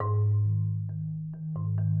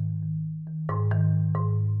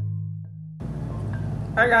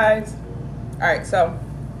Hi guys. Alright, so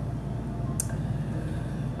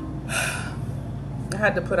I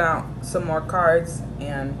had to put out some more cards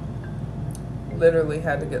and literally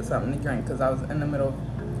had to get something to drink because I was in the middle of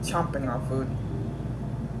chomping on food.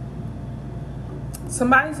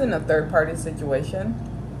 Somebody's in a third party situation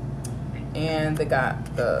and they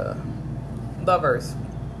got the Lovers.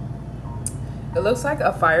 It looks like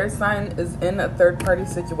a fire sign is in a third party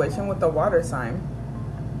situation with a water sign,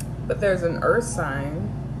 but there's an earth sign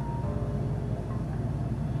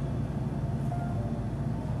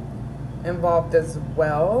involved as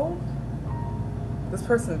well. This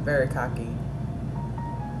person's very cocky.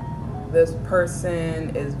 This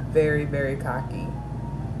person is very, very cocky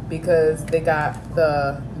because they got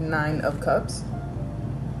the 9 of Cups.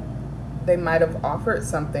 They might have offered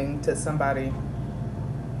something to somebody.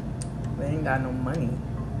 They ain't got no money.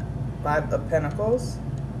 5 of Pentacles.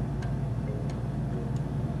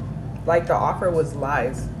 Like the offer was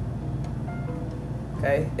lies.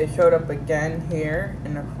 Okay, it showed up again here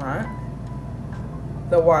in the front.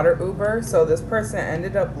 The water Uber. So this person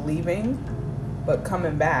ended up leaving, but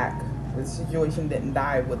coming back. The situation didn't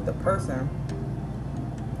die with the person.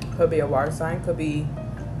 Could be a water sign, could be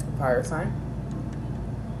a fire sign.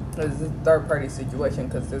 This is a third party situation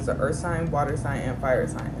because there's an earth sign, water sign, and fire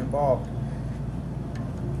sign involved.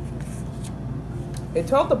 They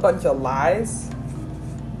told a bunch of lies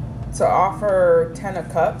to offer 10 of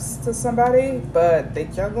Cups to somebody, but they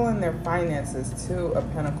juggling their finances. 2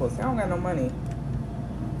 of Pentacles. They don't got no money.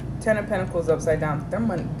 10 of Pentacles upside down.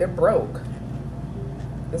 They're broke.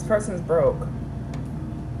 This person's broke.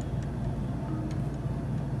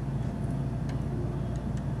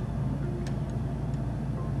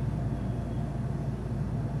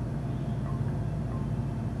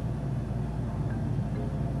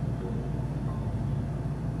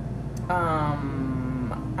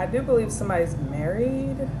 I do believe somebody's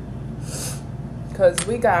married because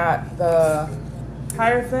we got the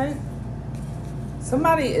Hierophant.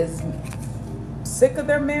 Somebody is sick of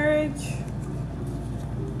their marriage.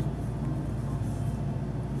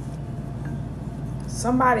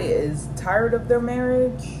 Somebody is tired of their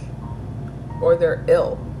marriage, or they're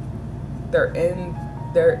ill. They're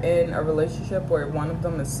in a relationship where one of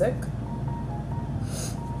them is sick.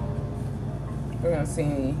 We're gonna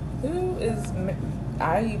see who is.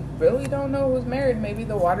 I really don't know who's married. Maybe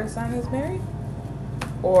the water sign is married,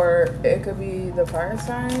 or it could be the fire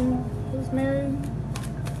sign who's married,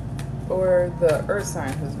 or the earth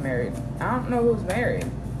sign who's married. I don't know who's married.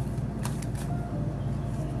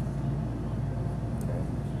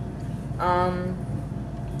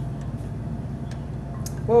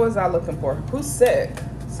 What was I looking for? Who's sick?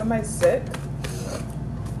 Somebody's sick?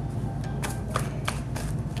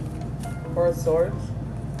 Four of Swords.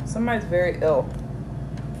 Somebody's very ill.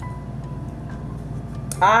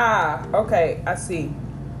 Ah, okay, I see.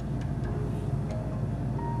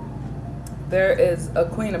 There is a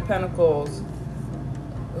Queen of Pentacles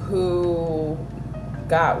who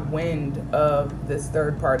got wind of this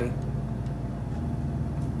third party.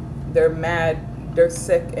 They're mad, they're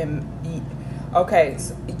sick and eat. Okay,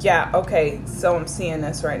 so, yeah, okay, so I'm seeing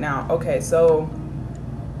this right now. Okay, so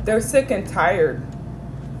they're sick and tired.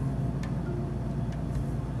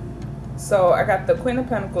 So I got the Queen of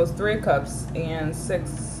Pentacles, 3 of Cups, and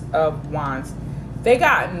 6 of Wands. They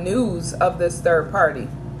got news of this third party.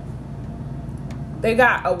 They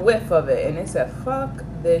got a whiff of it, and they said, fuck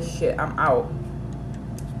this shit, I'm out.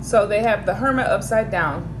 So they have the Hermit upside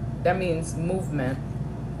down. That means movement.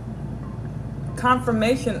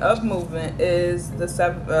 Confirmation of movement is the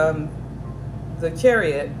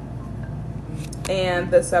Chariot and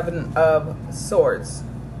the 7 of Swords.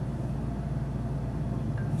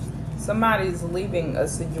 Somebody's leaving a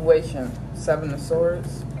situation. 7 of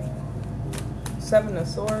Swords. 7 of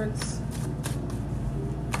Swords.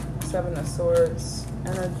 7 of Swords.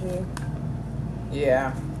 Energy.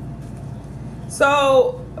 Yeah.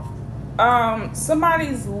 So,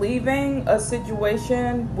 somebody's leaving a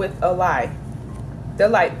situation with a lie. They're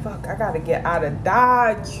like, fuck, I gotta get out of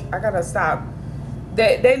Dodge. I gotta stop.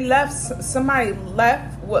 They left, somebody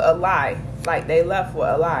left with a lie. Like, they left with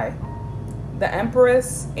a lie. The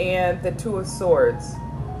Empress and the 2 of Swords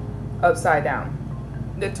upside down.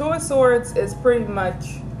 The 2 of Swords is pretty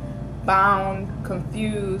much bound,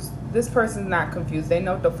 confused. This person's not confused. They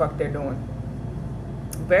know what the fuck they're doing.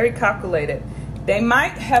 Very calculated. They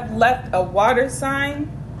might have left a water sign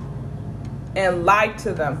and lied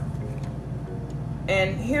to them.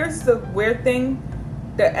 And here's the weird thing.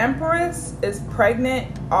 The Empress is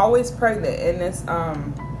pregnant, always pregnant in this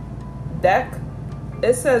deck.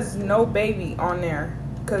 It says no baby on there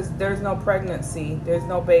because there's no pregnancy. There's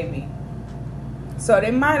no baby. So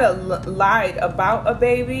they might have lied about a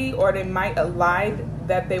baby, or they might have lied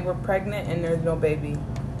that they were pregnant and there's no baby.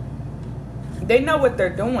 They know what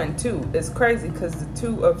they're doing too. It's crazy because the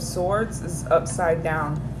Two of Swords is upside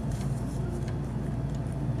down.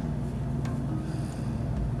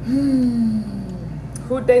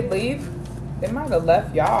 Who'd they leave? They might have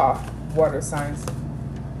left y'all, water signs.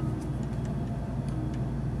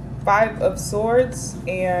 Five of Swords,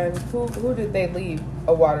 and who did they leave?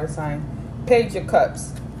 A water sign. Page of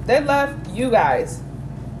Cups. They left you guys,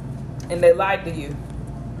 and they lied to you.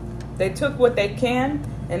 They took what they can,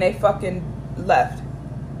 and they fucking left.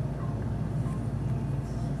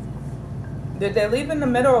 Did they leave in the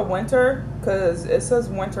middle of winter? Because it says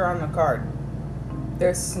winter on the card.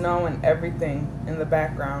 There's snow and everything in the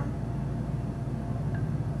background.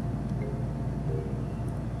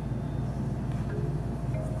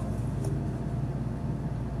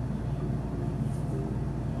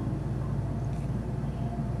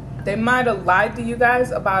 They might have lied to you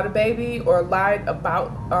guys about a baby, or lied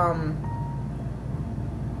about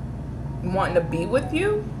wanting to be with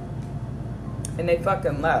you, and they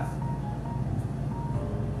fucking left.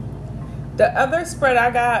 The other spread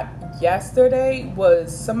I got yesterday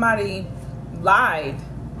was somebody lied,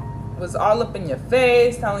 was all up in your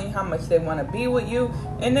face, telling you how much they want to be with you,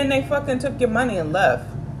 and then they fucking took your money and left.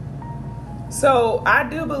 So I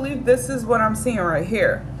do believe this is what I'm seeing right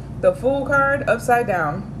here. The Fool card upside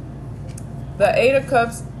down, the Eight of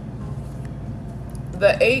Cups,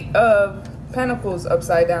 the Eight of Pentacles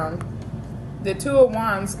upside down, the Two of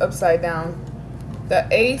Wands upside down, the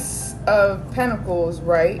Ace of Pentacles,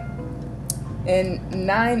 right, and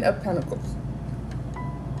Nine of Pentacles.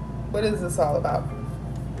 What is this all about?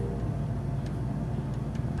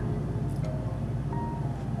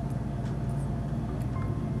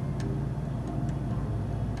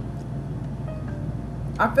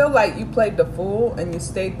 I feel like you played the fool and you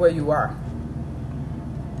stayed where you are.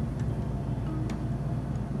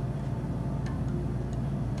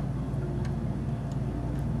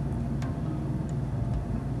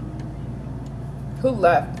 Who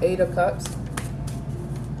left? Eight of Cups.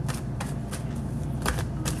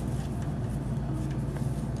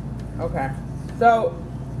 Okay. So,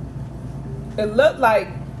 it looked like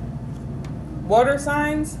water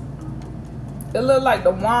signs. It looked like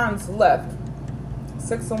the Wands left.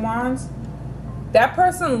 Six of Wands. That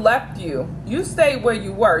person left you. You stayed where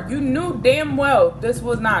you were. You knew damn well this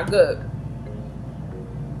was not good.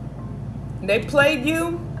 They played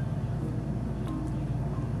you.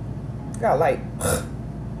 Got like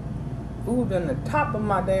food in the top of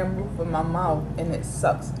my damn roof of my mouth, and it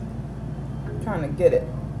sucks. I'm trying to get it.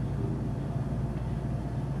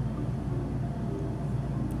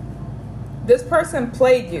 This person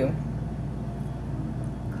played you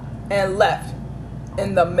and left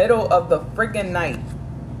in the middle of the freaking night.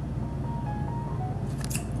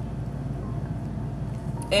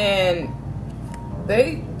 And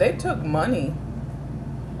they took money.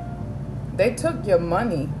 They took your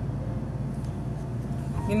money.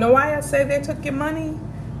 You know why I say they took your money?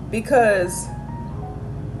 Because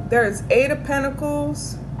there's Eight of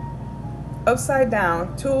Pentacles upside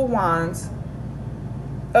down, Two of Wands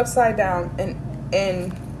upside down,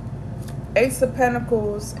 and Ace of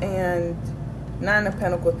Pentacles and Nine of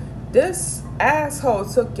Pentacles. This asshole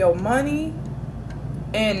took your money,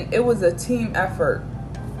 and it was a team effort.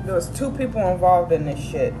 There was two people involved in this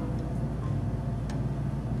shit.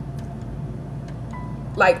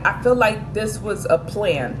 Like, I feel like this was a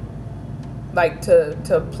plan. Like,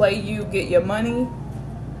 to play you, get your money.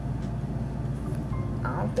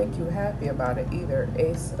 I don't think you're happy about it either.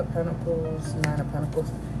 Ace of Pentacles, Nine of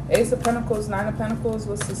Pentacles. Ace of Pentacles, Nine of Pentacles.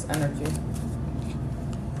 What's this energy?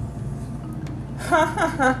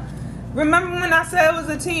 Remember when I said it was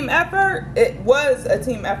a team effort? It was a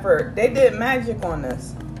team effort. They did magic on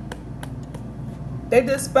this. They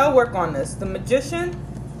did spell work on this. The Magician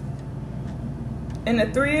and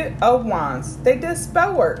the Three of Wands. They did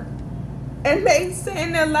spell work. And they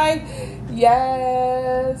sitting there like,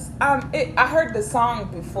 yes, I heard the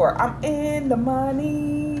song before. I'm in the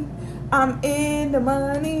money. I'm in the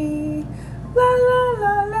money. La la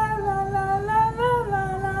la la la la la la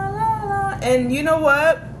la la la. And you know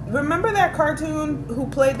what? Remember that cartoon who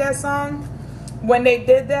played that song? When they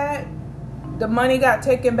did that, the money got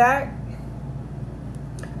taken back.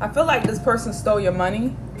 I feel like this person stole your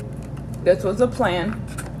money. This was a plan.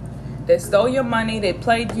 They stole your money. They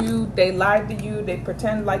played you. They lied to you. They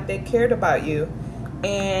pretend like they cared about you.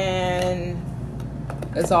 And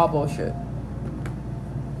it's all bullshit.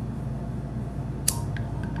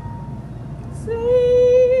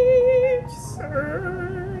 Sage,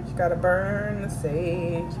 surge. Gotta burn the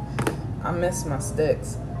sage. I miss my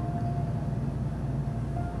sticks.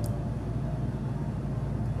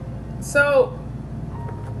 So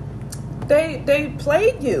they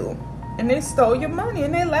played you and they stole your money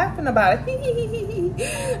and they laughing about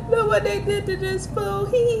it. Look what they did to this fool.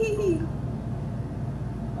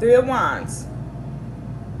 Three of Wands.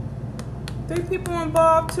 3 people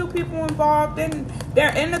involved, 2 people involved. Then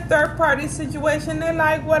they're in a third party situation. They're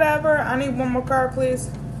like, whatever. I need one more card, please.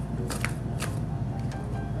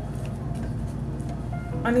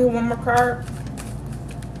 I need one more card.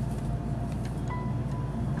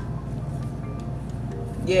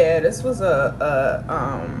 Yeah, this was a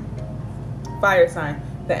fire sign.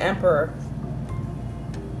 The Emperor.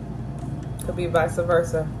 Could be vice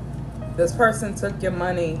versa. This person took your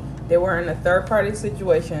money. They were in a third party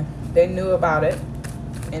situation. They knew about it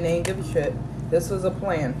and they didn't give a shit. This was a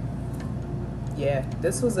plan. Yeah,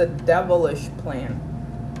 this was a devilish plan.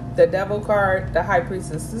 The Devil card, the High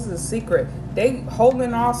Priestess, this is a secret. They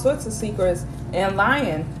holding all sorts of secrets and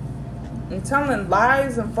lying and telling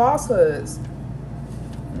lies and falsehoods.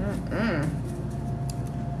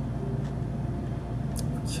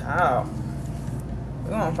 Child,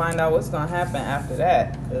 we're gonna find out what's gonna happen after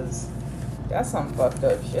that, because that's some fucked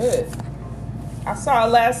up shit. I saw it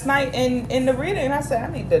last night in the reading and I said,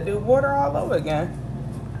 I need to do water all over again.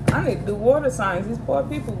 I need to do water signs. These poor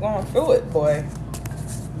people going through it, boy.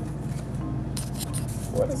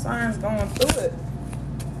 Water signs going through it.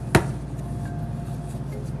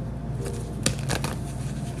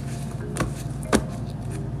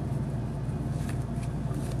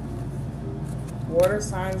 Water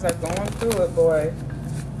signs are going through it, boy.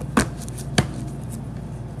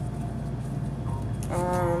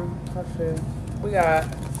 Let's see. We got.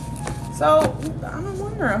 So I'm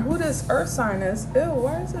wondering who this Earth sign is. Ew,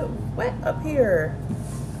 why is it wet up here?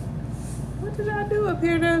 What did I do up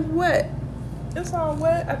here that's wet? It's all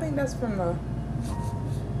wet. I think that's from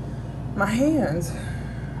my hands.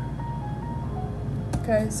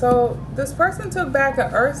 Okay, so this person took back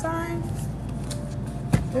an Earth sign.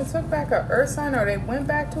 They took back an Earth sign, or they went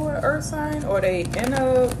back to an Earth sign, or they in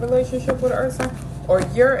a relationship with an Earth sign, or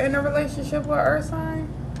you're in a relationship with an Earth sign.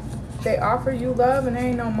 They offer you love and there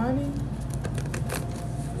ain't no money.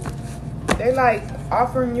 They like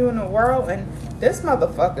offering you in the world, and this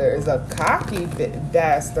motherfucker is a cocky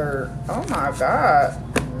bastard. Oh my God.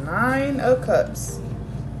 9 of Cups.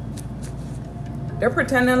 They're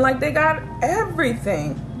pretending like they got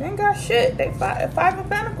everything. They ain't got shit. They 5 of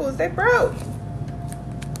Pentacles. They broke.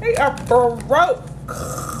 They are broke.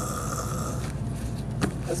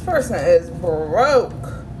 This person is broke.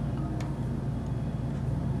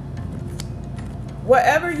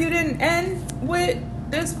 Whatever you didn't end with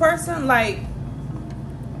this person, like,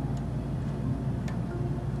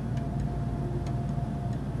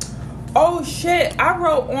 oh shit, I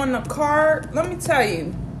wrote on the card, let me tell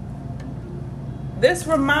you, this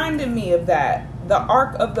reminded me of that, the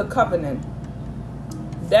Ark of the Covenant.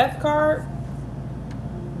 Death card,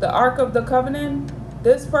 the Ark of the Covenant.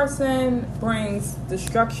 This person brings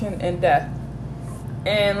destruction and death.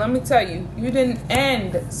 And let me tell you, you didn't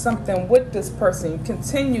end something with this person. You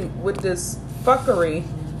continued with this fuckery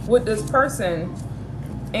with this person.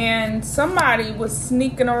 And somebody was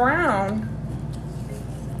sneaking around,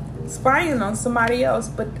 spying on somebody else.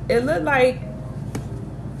 But it looked like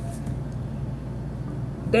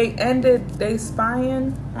they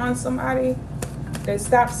spying on somebody. They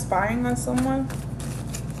stopped spying on someone.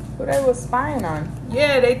 Who they was spying on?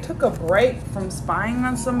 Yeah, they took a break from spying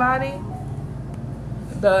on somebody.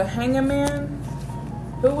 The Hangman Man.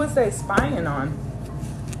 Who was they spying on?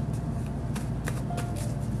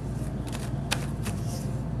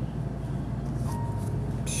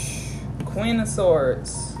 Queen of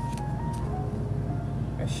Swords.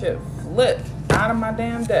 That shit flipped out of my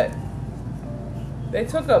damn deck. They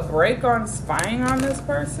took a break on spying on this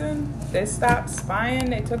person. They stopped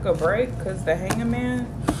spying. They took a break because the Hangman Man.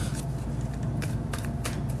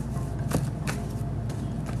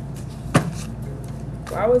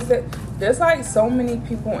 Why was it? There's like so many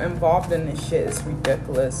people involved in this shit. It's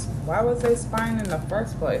ridiculous. Why was they spying in the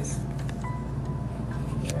first place?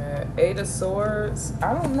 Yeah, 8 of Swords.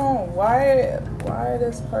 I don't know why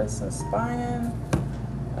this person spying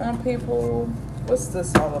on people. What's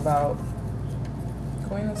this all about?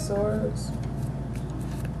 Queen of Swords.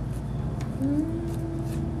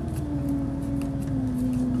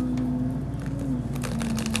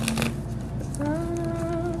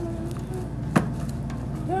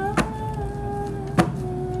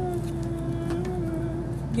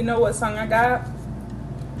 You know what song I got?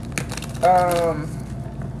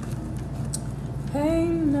 Hey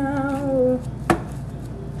now,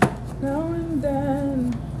 now and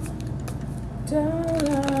then,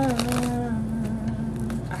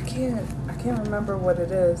 remember what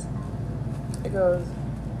it is. It goes,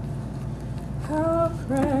 how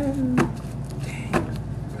friend. Dang.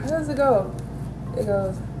 How does it go? It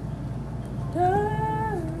goes,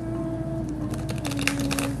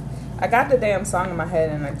 I got the damn song in my head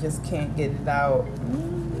and I just can't get it out.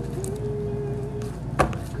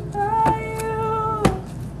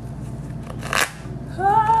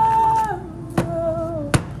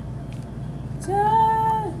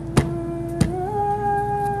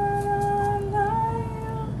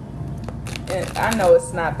 And I know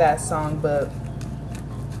it's not that song, but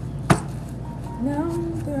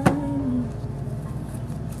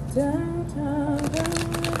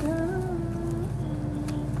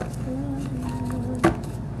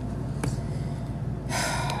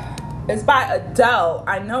it's by Adele.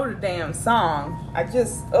 I know the damn song. I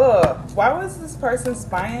just, why was this person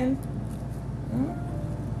spying?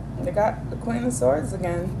 They got the Queen of Swords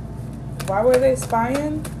again. Why were they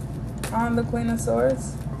spying on the Queen of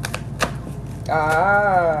Swords?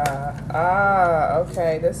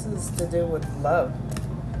 Okay. This is to do with love.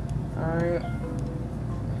 Alright.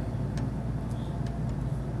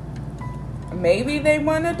 Maybe they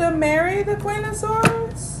wanted to marry the Queen of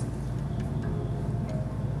Swords?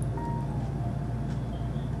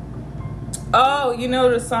 Oh, you know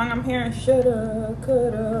the song I'm hearing? Shoulda,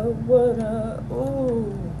 coulda, woulda,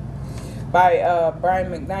 ooh. By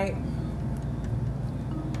Brian McKnight.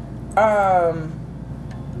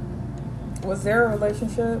 Was there a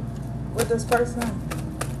relationship with this person?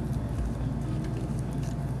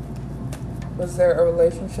 Was there a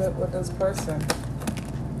relationship with this person?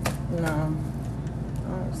 No. I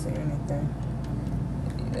don't see anything.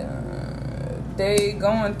 They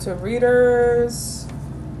go into readers.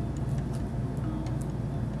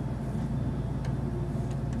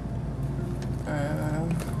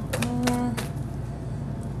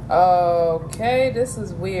 Okay, this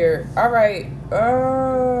is weird. Alright.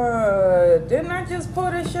 Didn't I just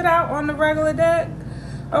pull this shit out on the regular deck?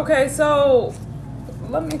 Okay, so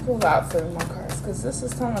let me pull out some more cards because this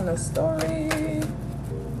is telling a story.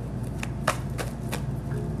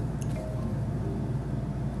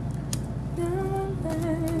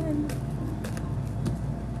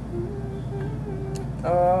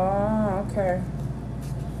 Oh, okay.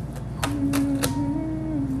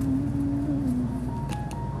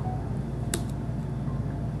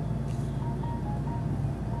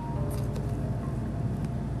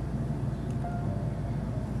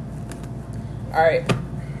 All right.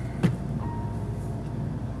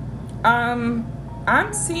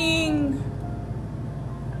 I'm seeing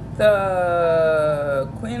the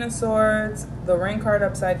Queen of Swords, the Ring card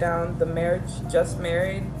upside down, the Marriage Just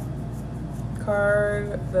Married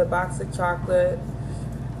card, the box of chocolate,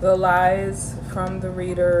 the lies from the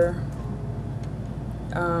reader,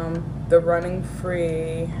 the running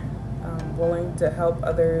free, willing to help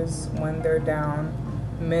others when they're down,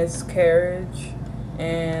 miscarriage,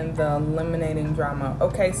 and the eliminating drama.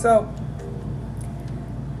 Okay, so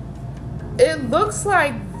it looks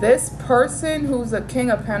like this person who's a King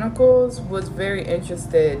of Pentacles was very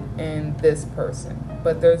interested in this person,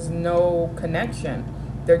 but there's no connection.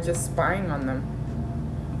 They're just spying on them.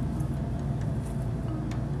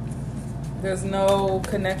 There's no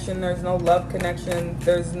connection. There's no love connection.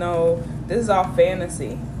 There's no... This is all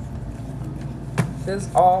fantasy. This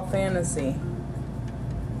is all fantasy.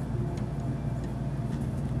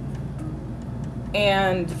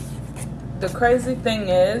 And the crazy thing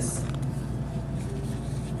is,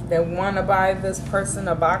 they want to buy this person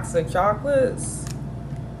a box of chocolates.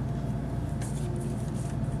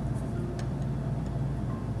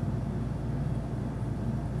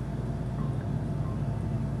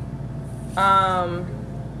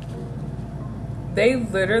 They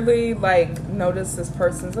literally like notice this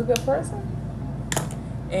person's a good person,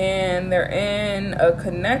 and they're in a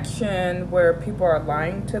connection where people are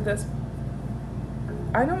lying to this.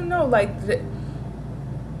 I don't know, like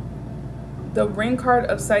the ring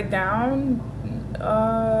card upside down,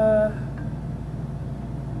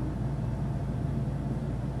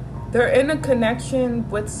 they're in a connection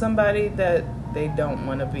with somebody that they don't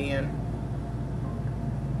want to be in,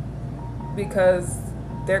 because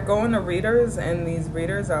they're going to readers and these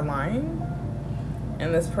readers are lying,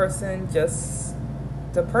 and this person just,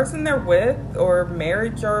 the person they're with or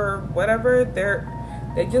marriage or whatever,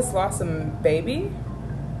 they just lost a baby.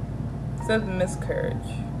 It says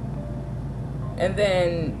miscarriage, and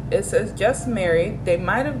then it says just married. They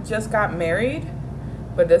might have just got married,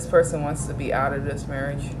 but this person wants to be out of this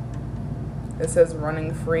marriage. It says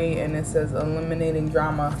running free, and it says eliminating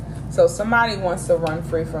drama. So somebody wants to run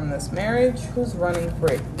free from this marriage. Who's running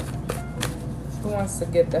free? Who wants to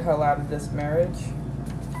get the hell out of this marriage?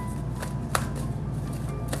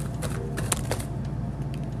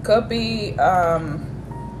 Could be, I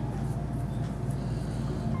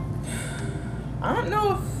don't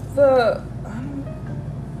know if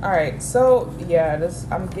alright, so, yeah,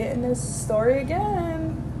 I'm getting this story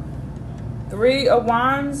again. 3 of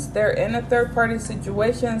Wands, they're in a third-party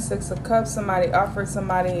situation. 6 of Cups, somebody offered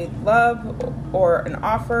somebody love or an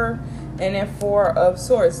offer. And then 4 of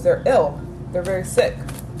Swords, they're ill. They're very sick.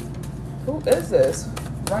 Who is this?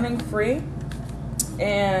 Running free.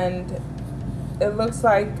 And it looks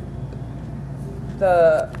like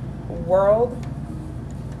the World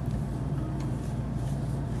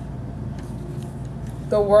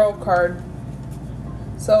card.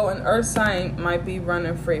 So an earth sign might be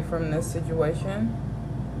running free from this situation.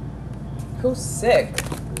 Who's sick?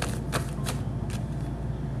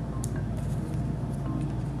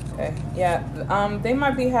 Okay, yeah, they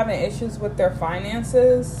might be having issues with their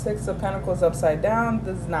finances. 6 of Pentacles upside down.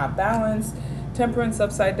 This is not balanced. Temperance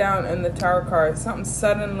upside down, and the Tower card. Something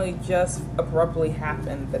suddenly just abruptly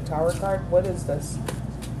happened. The Tower card. What is this?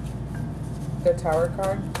 The Tower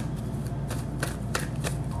card.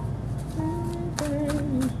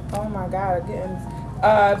 Oh my God, again.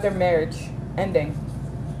 Their marriage ending.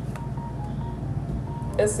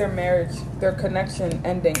 It's their marriage, their connection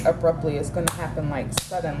ending abruptly. It's going to happen like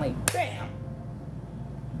suddenly. Bam!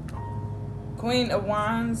 Queen of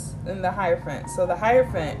Wands and the Hierophant. So the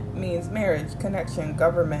Hierophant means marriage, connection,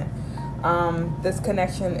 government. This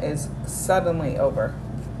connection is suddenly over.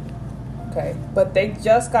 Okay, but they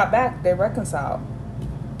just got back. They reconciled.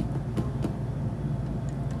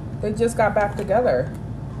 They just got back together.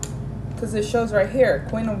 Because it shows right here,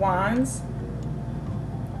 Queen of Wands,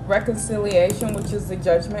 reconciliation, which is the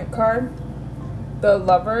Judgment card. The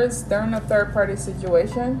Lovers, they're in a third-party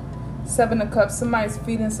situation. 7 of Cups, somebody's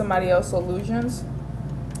feeding somebody else illusions.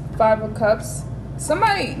 5 of Cups,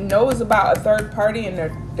 somebody knows about a third party and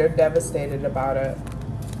they're devastated about it.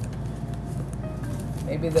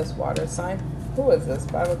 Maybe this water sign. Who is this?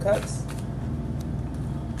 5 of Cups.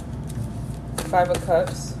 5 of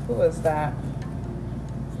Cups. Who is that?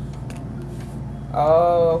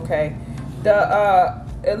 Oh, okay.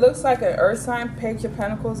 It looks like an earth sign. Page of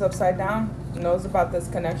Pentacles upside down. Knows about this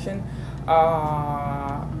connection.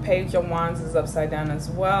 Page of Wands is upside down as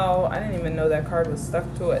well. I didn't even know that card was stuck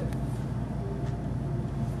to it.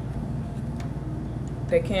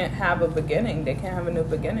 They can't have a beginning. They can't have a new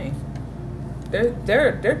beginning.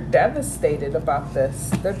 They're devastated about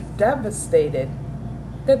this. They're devastated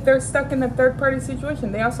that they're stuck in a third party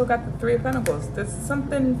situation. They also got the 3 of Pentacles. There's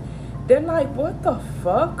something. They're like, what the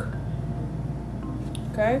fuck?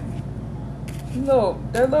 Okay.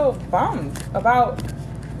 They're a little bummed about,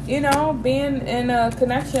 you know, being in a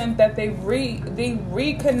connection that they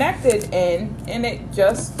reconnected in, and it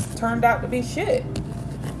just turned out to be shit.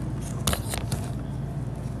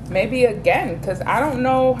 Maybe again, because I don't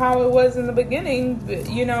know how it was in the beginning. But,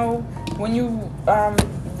 you know, when you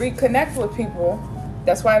reconnect with people,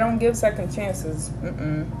 that's why I don't give second chances.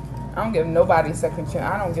 I don't give nobody a second chance.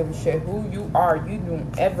 I don't give a shit who you are. You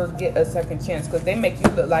don't ever get a second chance because they make you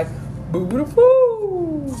look like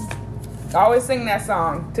boo-boo-da-foo. I always sing that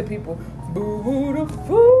song to people.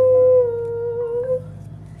 Boo-boo-da-foo.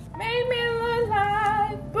 Make me look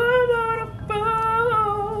like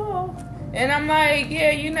boo-boo-da-foo. And I'm like,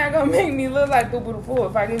 yeah, you're not going to make me look like boo-boo-da-foo.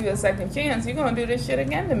 If I give you a second chance, you're going to do this shit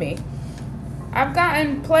again to me. I've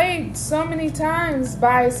gotten played so many times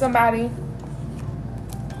by somebody.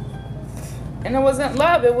 And it wasn't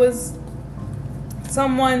love. It was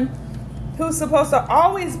someone who's supposed to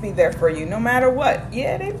always be there for you, no matter what.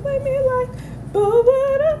 Yeah, they play me like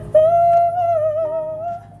boo-boo-da-boo.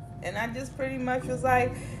 And I just pretty much was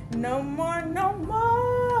like, no more, no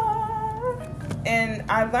more. And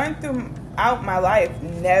I learned throughout my life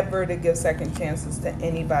never to give second chances to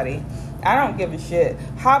anybody. I don't give a shit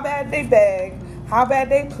how bad they beg, how bad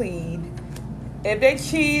they plead. If they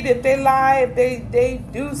cheat, if they lie, if they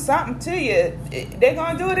do something to you, they're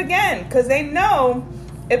going to do it again. Because they know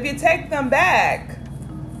if you take them back,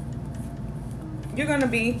 you're going to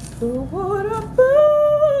be boo-boo-da-boo.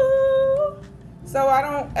 So I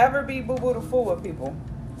don't ever be boo-boo-da-foo with people.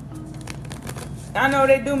 I know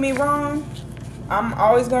they do me wrong. I'm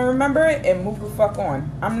always going to remember it and move the fuck on.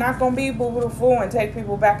 I'm not going to be boo-boo-da-foo and take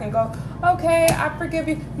people back and go, okay, I forgive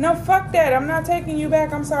you. No, fuck that. I'm not taking you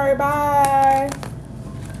back. I'm sorry. Bye.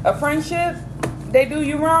 A friendship, they do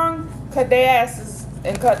you wrong, cut their asses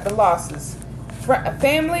and cut the losses. A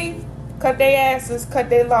family, cut their asses, cut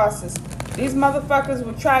their losses. These motherfuckers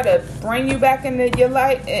will try to bring you back into your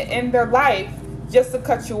life, in their life, just to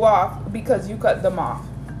cut you off because you cut them off.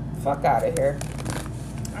 Fuck out of here.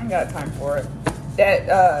 I ain't got time for it.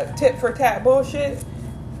 That tit for tat bullshit,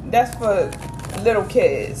 that's for little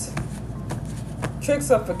kids.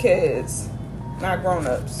 Tricks are for kids, not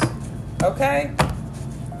grown-ups. Okay?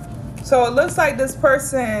 So it looks like this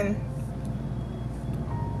person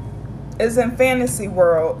is in fantasy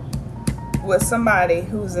world with somebody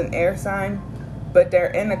who's an air sign, but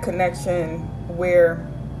they're in a connection where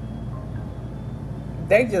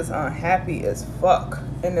they just unhappy as fuck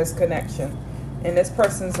in this connection. And this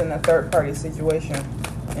person's in a third-party situation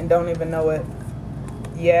and don't even know it.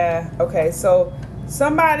 Yeah, okay, so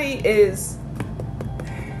somebody is...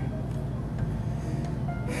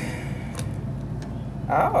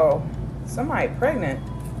 Oh, somebody pregnant.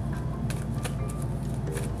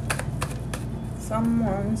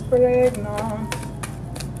 Someone's pregnant.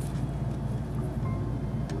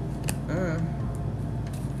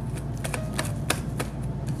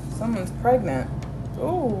 Someone's pregnant.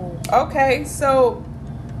 Ooh, okay, so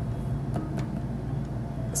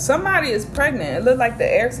somebody is pregnant. It looks like the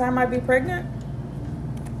air sign might be pregnant.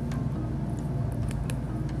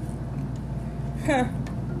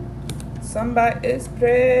 Somebody is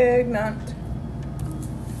pregnant.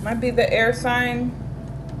 Might be the air sign.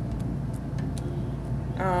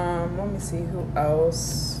 Let me see who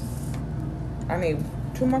else. I need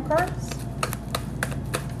 2 more cards.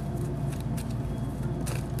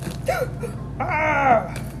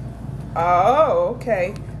 Oh,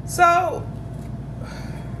 okay. So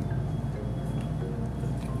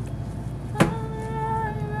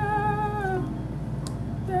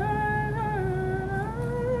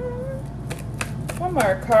one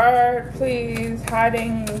more card, please.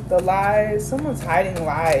 Hiding the lies. Someone's hiding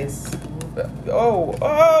lies. Oh,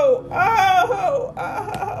 oh, oh,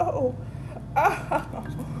 oh, oh,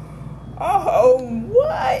 oh,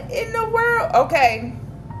 what in the world? Okay.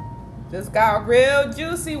 Just got real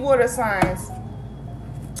juicy, water signs.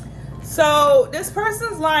 So this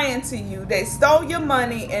person's lying to you. They stole your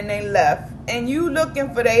money and they left. And you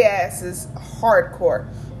looking for their asses hardcore.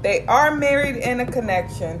 They are married in a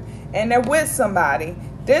connection and they're with somebody.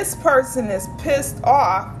 This person is pissed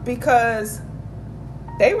off because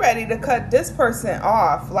they ready to cut this person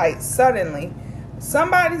off like suddenly.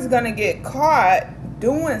 Somebody's gonna get caught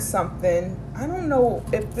doing something. I don't know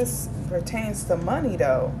if this pertains to money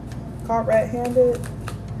though. Caught red-handed.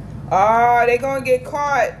 Oh, they gonna get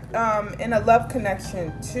caught in a love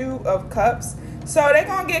connection. 2 of Cups. So they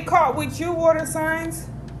gonna get caught with you, water signs.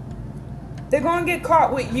 They're gonna get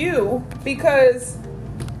caught with you because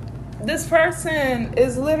this person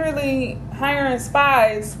is literally hiring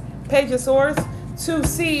spies, Page of Swords, to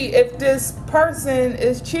see if this person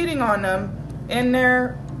is cheating on them in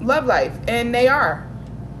their love life. And they are.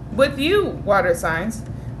 With you, water signs.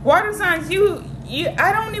 Water signs,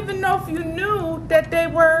 I don't even know if you knew that they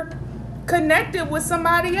were connected with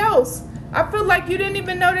somebody else. I feel like you didn't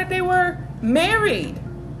even know that they were married.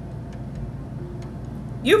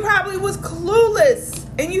 You probably was clueless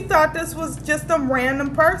and you thought this was just some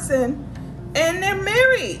random person and they're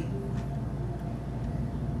married.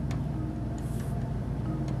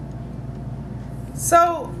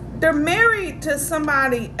 So they're married to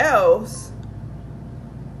somebody else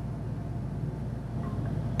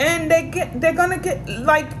and they're gonna get,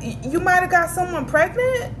 like, you might have got someone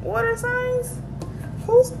pregnant, water signs.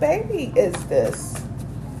 Whose baby is this?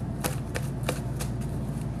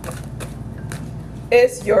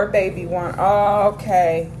 It's your baby one. Oh,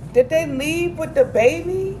 okay. Did they leave with the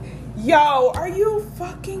baby? Yo, are you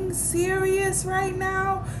fucking serious right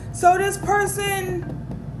now? So this person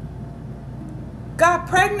got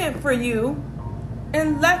pregnant for you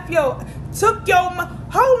and left took your,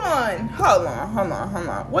 hold on.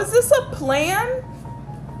 Was this a plan?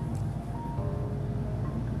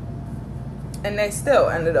 And they still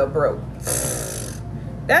ended up broke.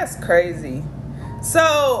 That's crazy.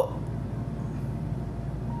 So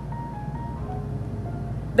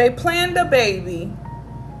they planned a baby.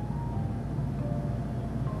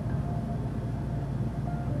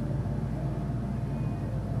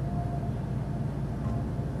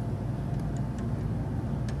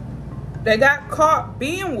 They got caught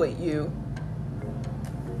being with you.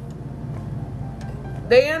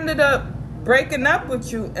 They ended up breaking up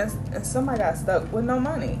with you, and somebody got stuck with no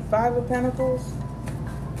money. 5 of Pentacles.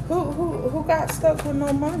 Who got stuck with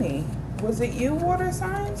no money? Was it you, water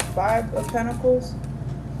signs? 5 of Pentacles.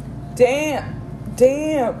 Damn.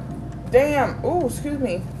 Ooh, excuse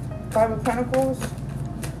me. 5 of Pentacles.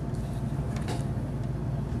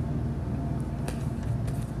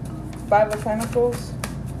 Five of Pentacles.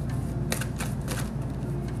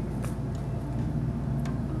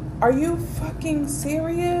 Are you fucking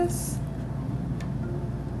serious?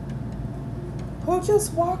 Who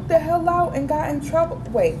just walked the hell out and got in trouble?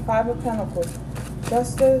 Wait, 5 of Pentacles.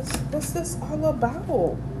 Justice, what's this all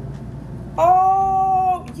about?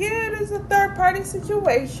 Oh, yeah, there's a third party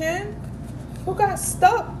situation. Who got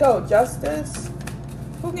stuck though, Justice?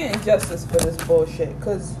 Who getting justice for this bullshit?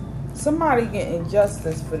 Because somebody getting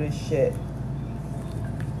justice for this shit.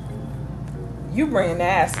 You bringing the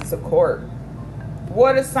ass to court.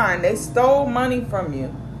 Water sign, they stole money from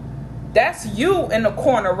you. That's you in the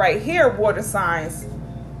corner right here, water signs.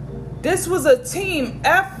 This was a team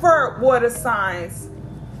effort, water signs.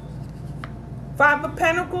 Five of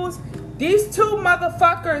Pentacles. These two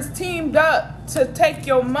motherfuckers teamed up to take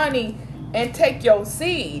your money and take your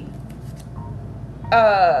seed.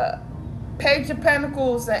 Page of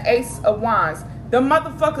Pentacles and Ace of Wands. The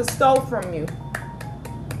motherfuckers stole from you.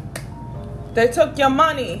 They took your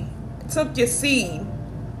money, took your seed,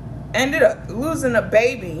 ended up losing a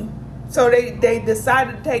baby. So they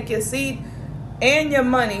decided to take your seed and your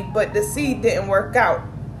money, but the seed didn't work out.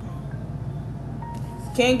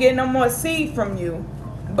 Can't get no more seed from you,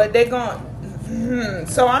 but they going.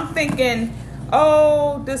 So I'm thinking,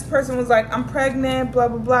 oh, this person was like, I'm pregnant, blah,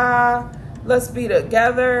 blah, blah. Let's be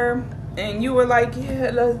together. And you were like, yeah,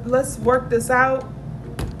 let's work this out.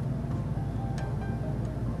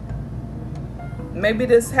 Maybe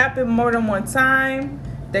this happened more than one time.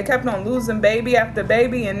 They kept on losing baby after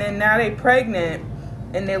baby, and then now they pregnant,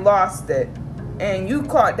 and they lost it. And you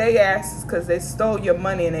caught they asses because they stole your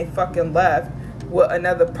money and they fucking left with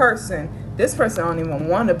another person. This person don't even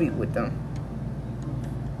want to be with them.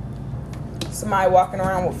 Somebody walking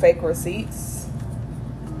around with fake receipts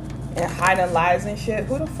and hiding lies and shit.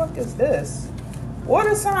 Who the fuck is this?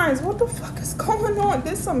 Water signs, what the fuck is going on?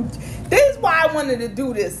 This is why I wanted to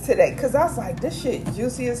do this today, because I was like, this shit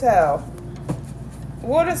juicy as hell.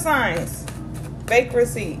 Water signs, fake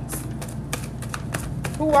receipts.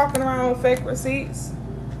 Who walking around with fake receipts?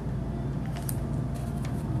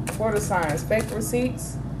 Water signs, fake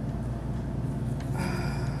receipts.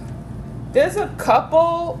 There's a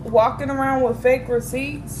couple walking around with fake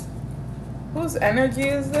receipts. Whose energy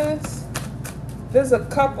is this? There's a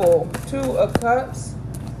couple, 2 of cups.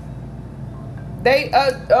 They,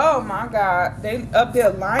 oh my God. They up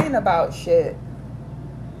there lying about shit.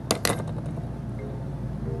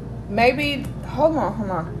 Maybe, hold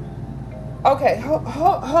on. Okay, hold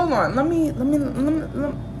on. Let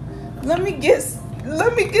me get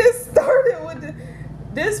started with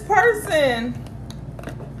this person.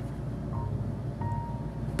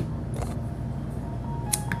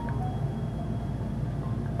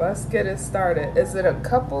 Let's get it started. Is it a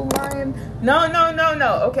couple lying? No.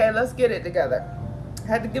 Okay, let's get it together.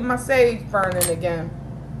 Had to get my sage burning again.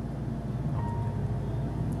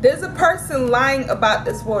 There's a person lying about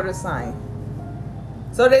this water sign.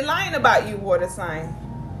 So they lying about you, water sign.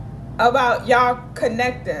 About y'all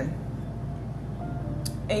connecting.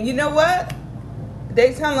 And you know what?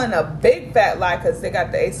 They telling a big fat lie because they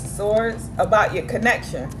got the Ace of Swords about your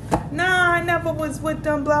connection. Nah, I never was with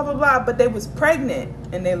them, blah, blah, blah. But they was pregnant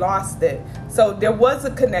and they lost it. So there was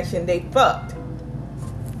a connection. They fucked.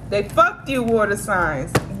 They fucked you, water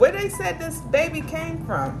signs. Where they said this baby came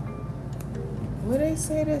from? Where they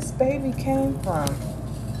say this baby came from?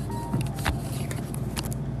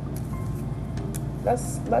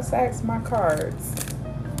 Let's ask my cards.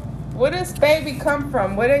 Where this baby come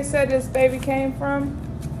from? Where they said this baby came from?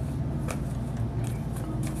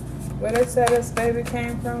 Where they said this baby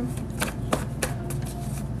came from?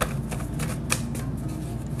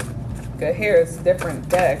 Good, here it's a different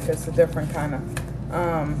deck. It's a different kind of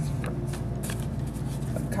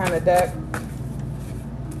deck.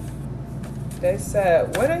 They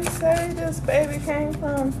said, where they say this baby came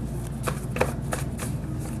from?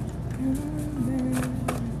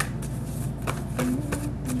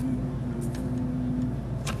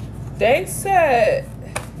 They said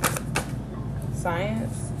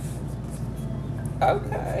science.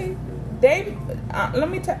 Okay. They let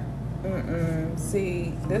me tell.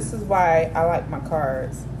 See, this is why I like my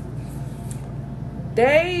cards.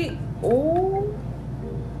 Ooh.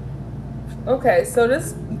 Okay, so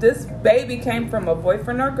this baby came from a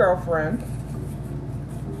boyfriend or girlfriend,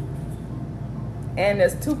 and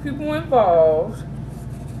there's 2 people involved.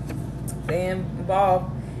 They involved.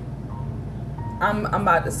 I'm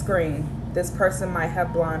about to scream. This person might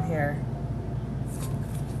have blonde hair.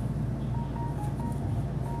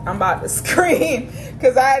 I'm about to scream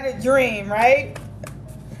because I had a dream, right?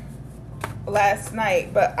 Last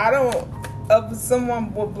night, but I don't, of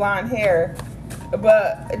someone with blonde hair.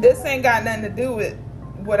 But this ain't got nothing to do with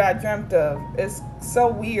what I dreamt of. It's so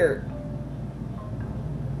weird.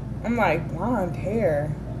 I'm like, blonde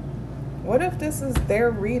hair. What if this is their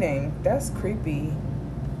reading? That's creepy.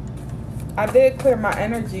 I did clear my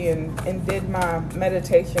energy and did my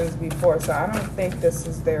meditations before, so I don't think this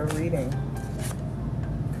is their reading.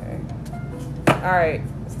 Okay. All right.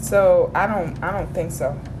 So I don't think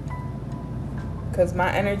so. Cause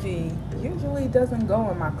my energy usually doesn't go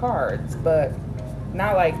in my cards, but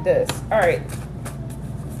not like this. All right.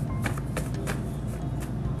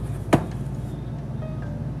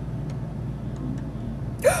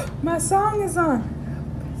 My song is on.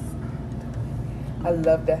 I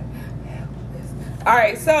love that. All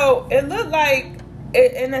right, so it looked like,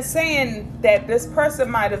 and it's saying that this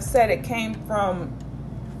person might have said it came from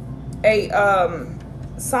a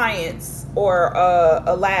science or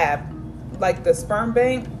a lab, like the sperm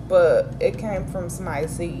bank, but it came from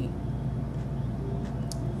somebody's seed.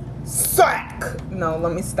 Sack. No,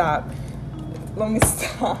 let me stop. Let me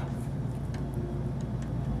stop.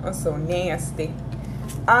 I'm so nasty.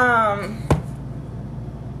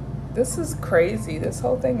 This is crazy. This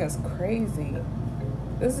whole thing is crazy.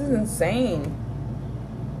 This is insane.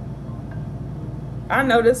 I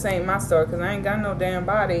know this ain't my story because I ain't got no damn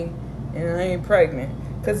body and I ain't pregnant.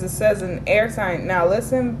 Because it says an air sign. Now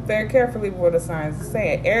listen very carefully what the signs are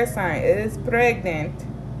saying. Air sign is pregnant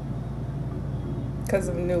because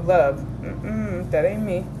of new love. That ain't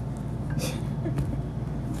me.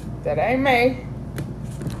 That ain't me.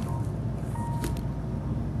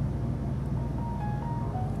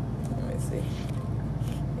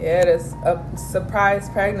 Yeah, there's a surprise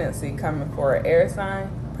pregnancy coming for an air sign.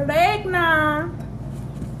 Pregnant.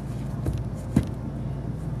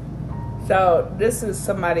 So this is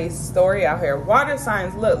somebody's story out here. Water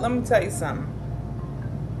signs. Look, let me tell you something.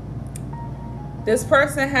 This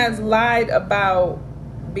person has lied about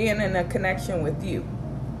being in a connection with you.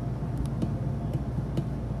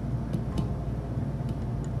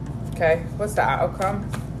 Okay, what's the outcome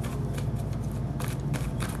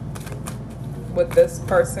with this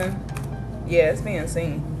person? Yeah, it's being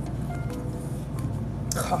seen.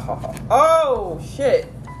 Oh shit.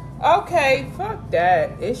 Okay, fuck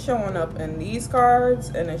that. It's showing up in these cards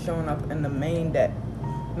and it's showing up in the main deck.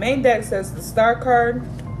 Main deck says the Star card,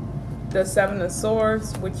 the Seven of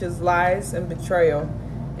Swords, which is lies and betrayal,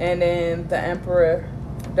 and then the Emperor,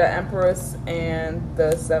 the Empress, and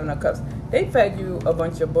the Seven of Cups. They fed you a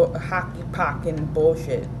bunch of hockey pock and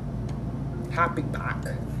bullshit. Hoppy pock.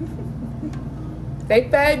 They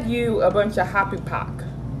fed you a bunch of hoppy pock.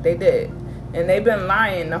 They did. And they've been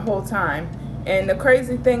lying the whole time. And the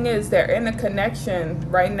crazy thing is they're in a connection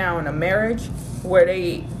right now in a marriage where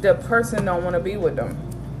the person don't want to be with them.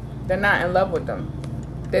 They're not in love with them.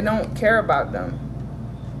 They don't care about them.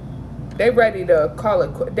 They're ready to call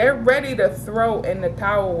it. They're ready to throw in the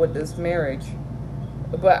towel with this marriage.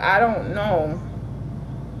 But I don't know.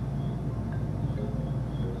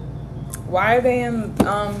 Why are they in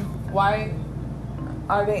why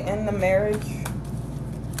are they in the marriage?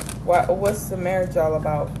 What's the marriage all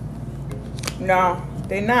about? No,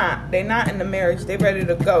 they're not. They're not in the marriage. They're ready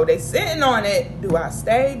to go. They sitting on it. Do I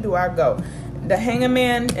stay? Do I go? The Hanged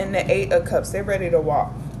Man and the Eight of Cups, they're ready to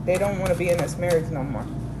walk. They don't want to be in this marriage no more.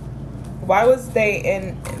 Why was they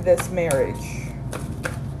in this marriage?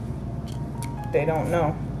 They don't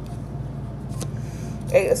know.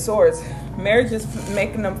 Eight of Swords. Marriage is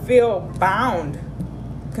making them feel bound,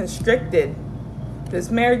 constricted. This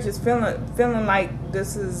marriage is feeling like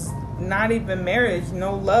this is not even marriage.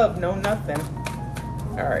 No love, no nothing.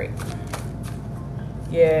 All right.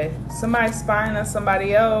 Yeah, somebody spying on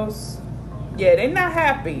somebody else. Yeah, they're not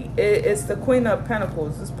happy. It's the Queen of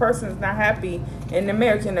Pentacles. This person's not happy in the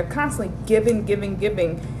marriage, and they're constantly giving,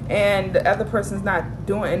 and the other person's not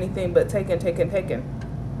doing anything but taking.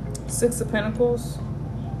 Six of Pentacles.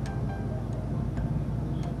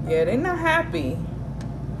 Yeah, they're not happy.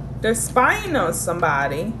 They're spying on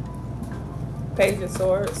somebody. Page of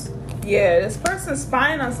Swords. Yeah, this person's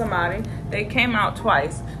spying on somebody. They came out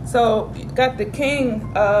twice. So, you got the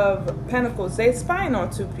King of Pentacles. They're spying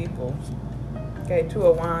on two people. Okay, Two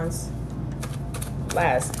of Wands.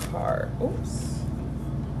 Last card. Oops.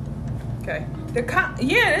 Okay.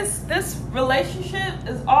 This relationship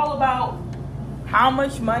is all about how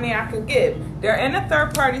much money I could give. They're in a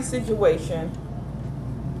third-party situation.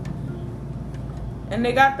 And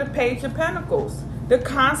they got the Page of Pentacles. They're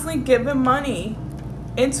constantly giving money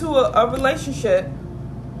into a relationship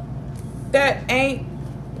that ain't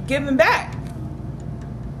giving back.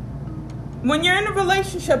 When you're in a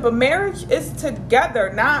relationship, a marriage is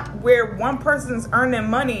together, not where one person's earning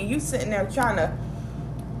money and you sitting there trying to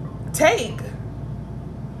take.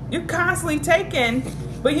 You're constantly taking,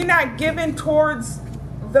 but you're not giving towards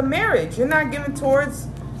the marriage. You're not giving towards,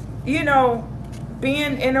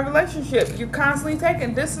 being in a relationship. You're constantly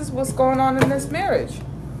taking. This is what's going on in this marriage.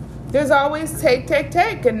 There's always take,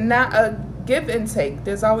 and not a give and take.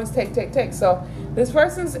 There's always take. So this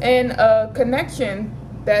person's in a connection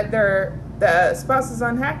that the spouse is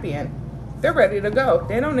unhappy in. They're ready to go.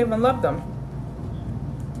 They don't even love them.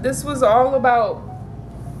 This was all about,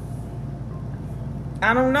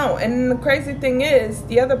 I don't know. And the crazy thing is,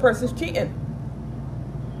 the other person's cheating.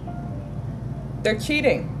 They're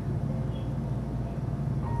cheating.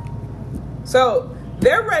 So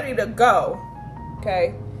they're ready to go.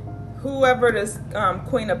 Okay? Whoever this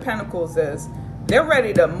Queen of Pentacles is, they're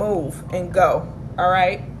ready to move and go. All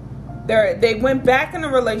right? They went back in the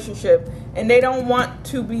relationship and they don't want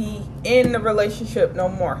to be in the relationship no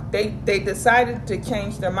more. They decided to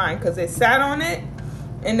change their mind because they sat on it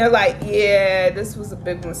and they're like, yeah, this was a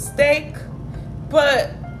big mistake.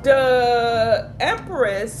 But the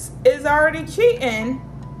Empress is already cheating,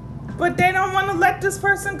 but they don't want to let this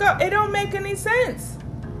person go. It don't make any sense.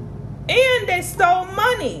 And they stole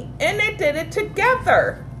money and they did it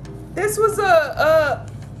together. This was a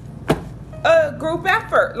group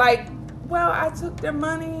effort. Like, well, I took their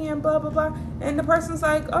money and blah, blah, blah. And the person's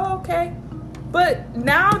like, oh, okay. But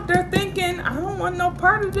now they're thinking, I don't want no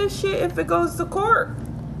part of this shit if it goes to court.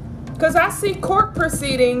 Because I see court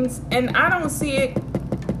proceedings and I don't see it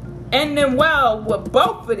ending well with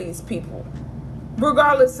both of these people.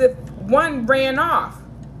 Regardless if one ran off.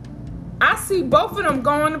 I see both of them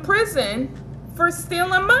going to prison for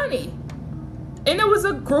stealing money. And it was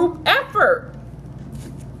a group effort.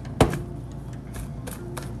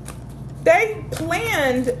 They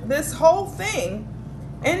planned this whole thing.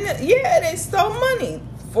 And yeah, they stole money.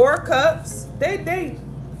 4 cups.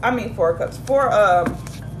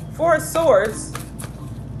 Four swords.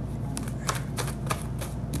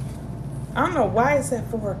 I don't know why it said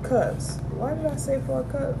 4 cups. Why did I say 4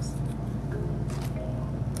 cups?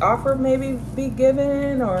 Offer maybe be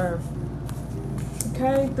given, or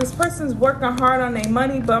okay, this person's working hard on their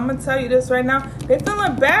money, but I'm gonna tell you this right now, they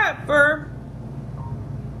feeling bad for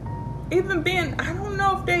even being, I don't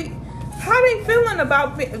know if they, how they feeling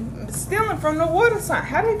about stealing from the water sign.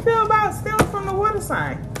 How they feel about stealing from the water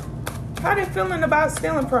sign? How they feeling about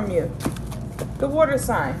stealing from you, the water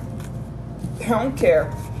sign? They don't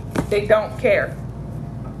care. They don't care.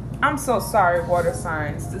 I'm so sorry, water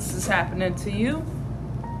signs, this is happening to you.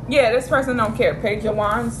 Yeah, this person don't care. Page of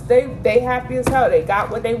Wands, they happy as hell. They got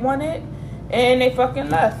what they wanted and they fucking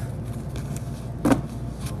left.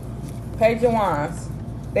 Page of Wands,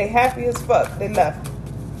 they happy as fuck. They left.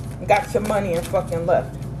 Got your money and fucking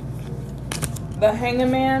left. The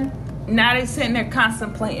Hanging Man, now they sitting there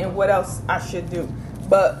contemplating what else I should do.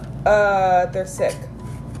 But they're sick.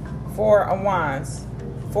 4 of Wands,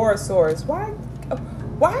 4 of Swords. Why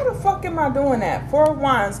the fuck am I doing that? 4 of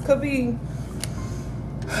Wands could be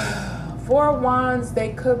 4 of Wands,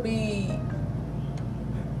 they could be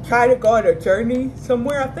try to go on a journey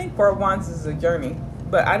somewhere. I think 4 of Wands is a journey.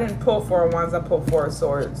 But I didn't pull 4 of Wands, I pulled 4 of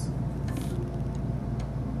Swords.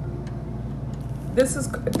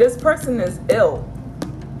 This person is ill.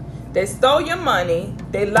 They stole your money,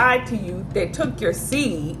 they lied to you, they took your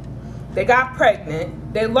seed, they got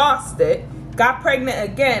pregnant, they lost it, got pregnant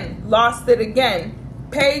again, lost it again.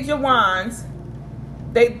 Page of Wands,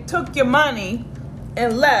 they took your money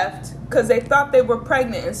and left because they thought they were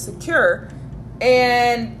pregnant and secure,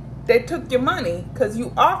 and they took your money because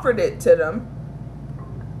you offered it to them,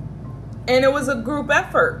 and it was a group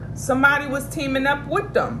effort. Somebody was teaming up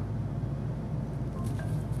with them.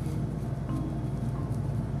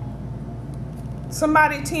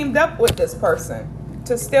 Somebody teamed up with this person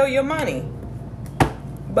to steal your money.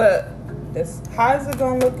 But how is it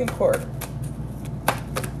gonna look in court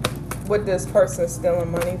with this person stealing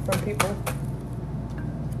money from people?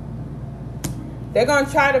 They're going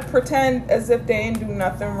to try to pretend as if they ain't do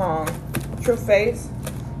nothing wrong. True face.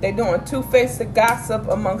 They're doing two-faced gossip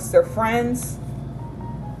amongst their friends.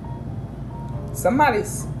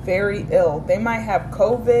 Somebody's very ill. They might have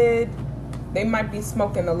COVID. They might be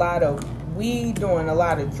smoking a lot of weed, doing a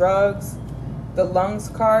lot of drugs. The lungs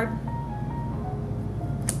card.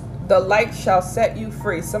 The light shall set you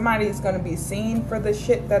free. Somebody is going to be seen for the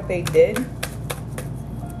shit that they did.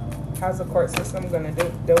 How's the court system going to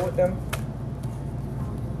deal with them?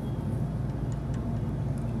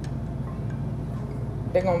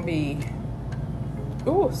 They're going to be,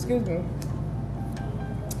 ooh, excuse me.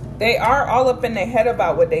 They are all up in their head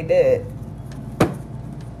about what they did.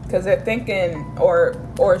 Because they're thinking or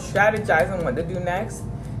strategizing what to do next.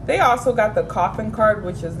 They also got the coffin card,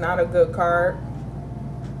 which is not a good card.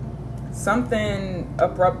 Something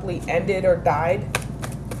abruptly ended or died.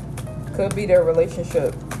 Could be their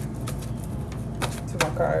relationship. 2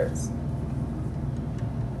 more cards.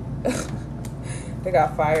 They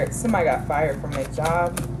got fired. Somebody got fired from their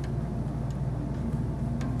job.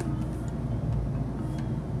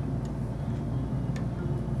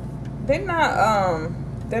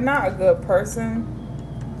 They're not a good person.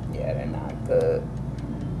 Yeah, they're not good.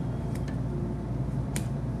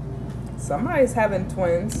 Somebody's having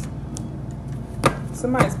twins.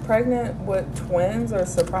 Somebody's pregnant with twins or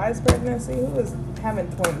surprise pregnancy. Who is having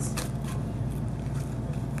twins?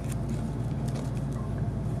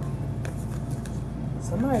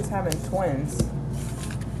 Somebody's having twins.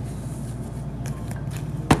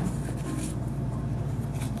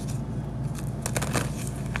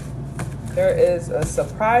 There is a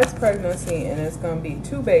surprise pregnancy and it's going to be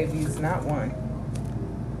 2 babies, not 1.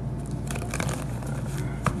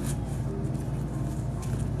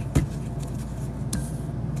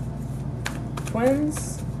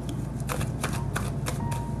 Twins?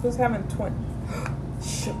 Who's having twins?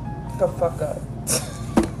 Shut the fuck up.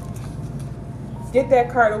 Get that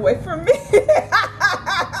card away from me.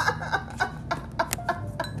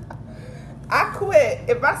 I quit.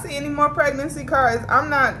 If I see any more pregnancy cards, I'm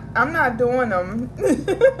not doing them.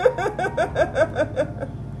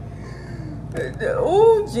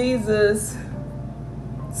 Oh, Jesus.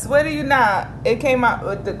 Swear to you not, it came out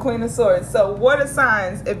with the Queen of Swords. So what are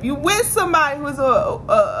signs? If you with somebody who's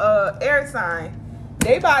a air sign,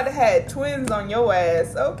 they about to have twins on your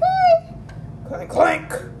ass. Okay. Clink,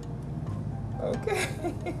 clink. Okay.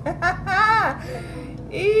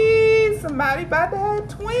 Somebody about to have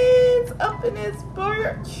twins up in this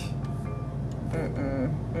porch.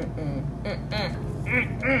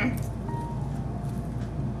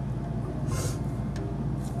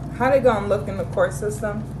 How they gonna look in the court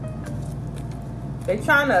system? They're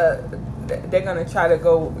gonna try to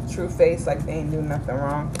go true face like they ain't do nothing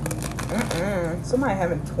wrong. Somebody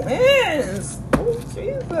having twins. Oh,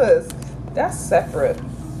 Jesus. That's separate.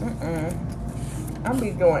 I'll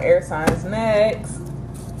be doing air signs next.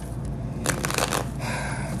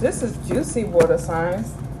 This is juicy water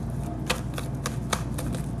signs.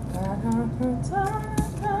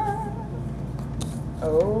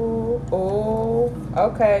 Oh,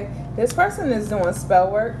 okay. This person is doing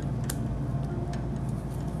spell work.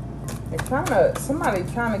 Somebody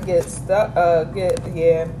trying to get stuck,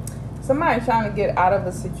 somebody trying to get out of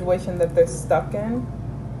a situation that they're stuck in.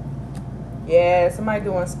 Yeah, somebody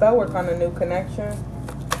doing spell work on a new connection.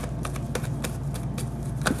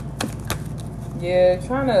 Yeah,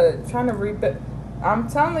 trying to rebuild. I'm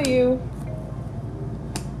telling you.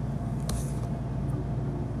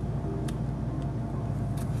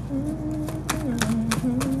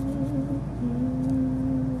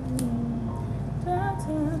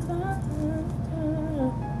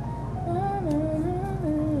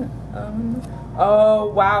 Oh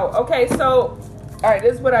wow. Okay, so all right,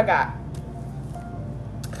 this is what I got.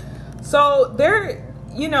 So there,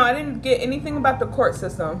 I didn't get anything about the court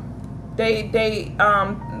system. The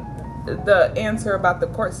answer about the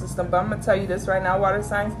court system, but I'm gonna tell you this right now, water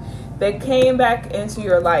signs. They came back into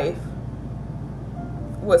your life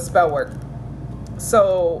with spell work.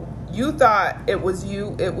 So you thought it was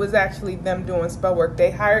you, it was actually them doing spell work.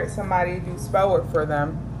 They hired somebody to do spell work for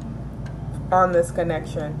them on this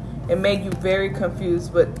connection. It made you very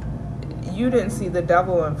confused, but you didn't see the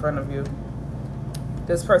devil in front of you.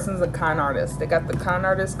 This person's a con artist. They got the con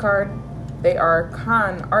artist card. They are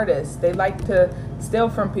con artists. They like to steal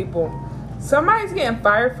from people. Somebody's getting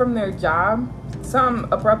fired from their job. Some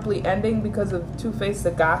abruptly ending because of Two-Face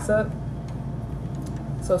the Gossip.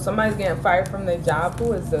 So somebody's getting fired from their job.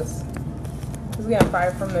 Who is this? Who's getting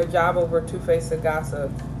fired from their job over Two-Face the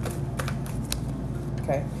Gossip?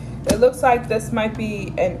 Okay. It looks like this might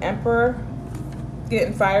be an emperor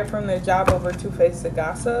getting fired from their job over Two-Face the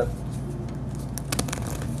Gossip.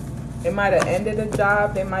 They might have ended a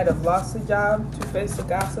job. They might have lost a job. Two-Face the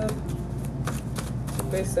Gossip.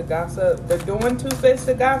 Two-Face the Gossip. They're doing Two-Face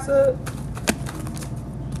the Gossip.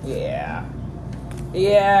 Yeah.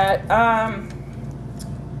 Yeah.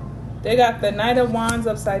 They got the Knight of Wands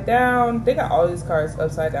upside down. They got all these cards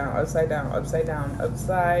upside down, upside down, upside down,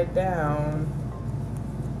 upside down.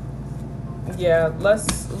 Yeah,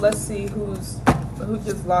 let's see who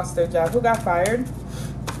just lost their job. Who got fired?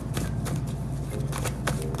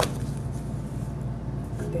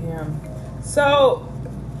 Damn. So,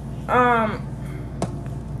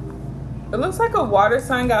 it looks like a water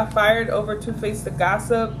sign got fired over Two-Face the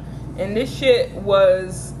Gossip, and this shit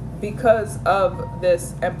was because of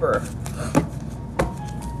this emperor.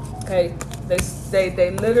 Okay,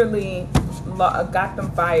 they literally got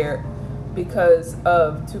them fired because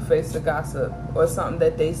of Two-Face the Gossip, or something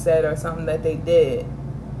that they said or something that they did.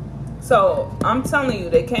 So I'm telling you,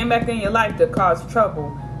 they came back in your life to cause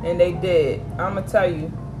trouble. And they did. I'm going to tell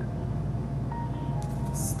you.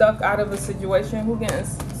 Stuck out of a situation. Who getting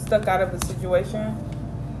stuck out of a situation?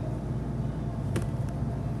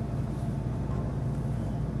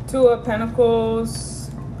 Two of Pentacles.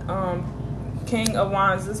 King of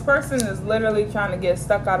Wands. This person is literally trying to get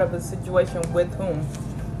stuck out of a situation with whom?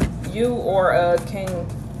 You or a King,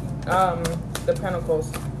 the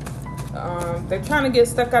Pentacles. They're trying to get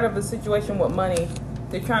stuck out of a situation with money.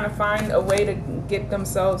 They're trying to find a way to get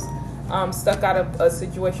themselves stuck out of a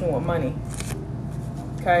situation with money.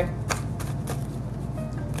 Okay?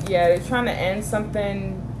 Yeah, they're trying to end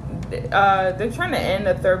something. They're trying to end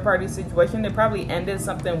a third-party situation. They probably ended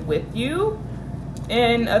something with you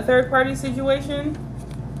in a third-party situation.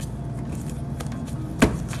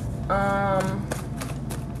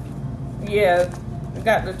 Yeah,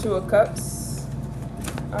 got the Two of Cups.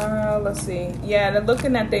 Let's see. Yeah, they're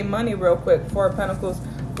looking at their money real quick. Four of Pentacles.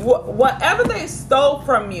 Whatever they stole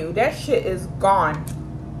from you, that shit is gone.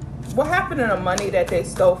 What happened to the money that they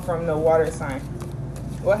stole from the water sign?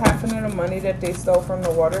 What happened to the money that they stole from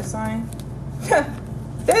the water sign?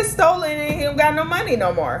 They stole it and ain't got no money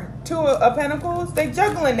no more. Two of Pentacles, they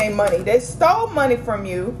juggling their money. They stole money from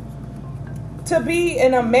you to be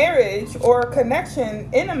in a marriage or a connection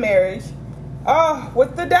in a marriage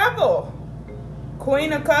with the devil.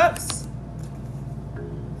 Queen of Cups,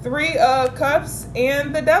 Three of Cups,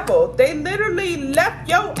 and the devil. They literally left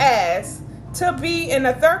your ass to be in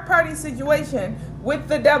a third-party situation with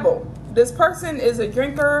the devil. This person is a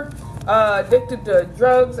drinker, addicted to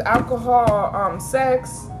drugs, alcohol,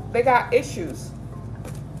 sex. They got issues.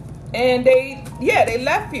 And they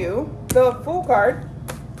left you, the Fool card,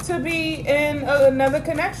 to be in another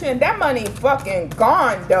connection. That money fucking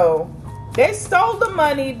gone, though. They stole the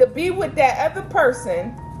money to be with that other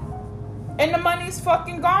person, and the money's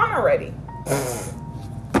fucking gone already.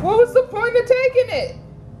 What was the point of taking it?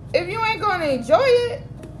 If you ain't gonna enjoy it,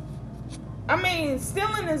 I mean,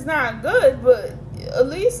 stealing is not good, but at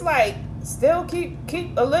least, like, still keep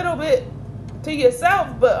a little bit to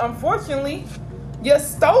yourself. But unfortunately, you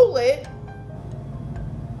stole it.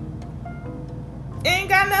 Ain't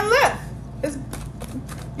got nothing left.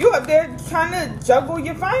 You up there trying to juggle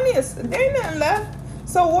your finances. There ain't nothing left.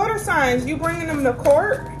 So water signs, you bringing them to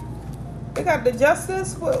court? They got the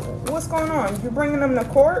justice. What's going on? You bringing them to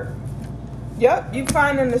court? Yep, you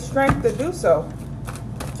finding the strength to do so.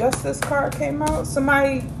 Justice card came out.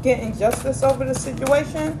 Somebody getting justice over the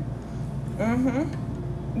situation.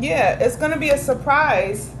 Yeah, it's going to be a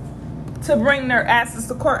surprise to bring their asses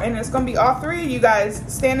to court. And it's going to be all three of you guys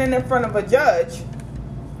standing in front of a judge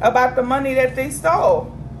about the money that they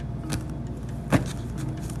stole.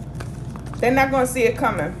 They're not going to see it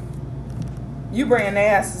coming. You bringing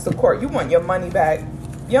their asses to court. You want your money back.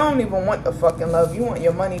 You don't even want the fucking love. You want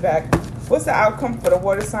your money back. What's the outcome for the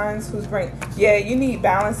water signs? Yeah, you need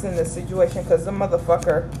balance in this situation because the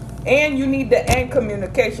motherfucker. And you need to end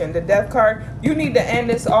communication. The death card. You need to end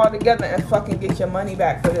this all together and fucking get your money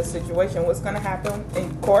back for this situation. What's going to happen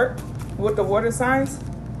in court with the water signs?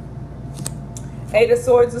 Eight of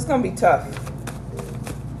Swords. It's going to be tough.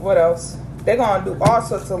 What else? They're going to do all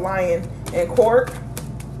sorts of lying in court.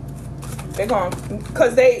 They're going to,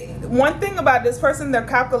 because one thing about this person, they're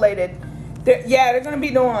calculated. They're going to be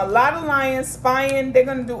doing a lot of lying, spying. They're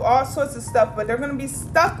going to do all sorts of stuff, but they're going to be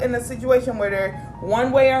stuck in a situation where they're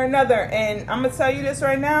one way or another. And I'm going to tell you this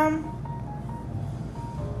right now.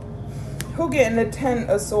 Who getting the 10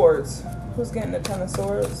 of Swords? Who's getting the 10 of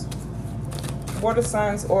Swords? Water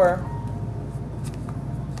signs or...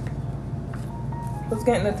 Who's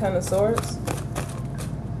getting the 10 of Swords?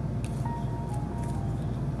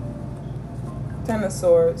 10 of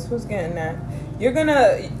Swords. Who's getting that?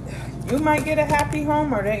 You might get a happy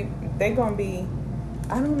home, or they gonna be...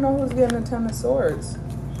 I don't know who's getting the 10 of Swords.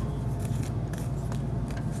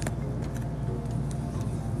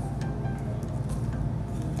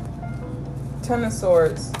 Ten of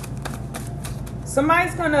Swords.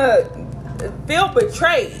 Somebody's gonna feel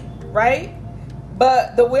betrayed, right?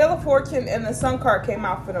 But the Wheel of Fortune and the Sun card came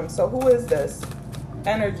out for them. So who is this?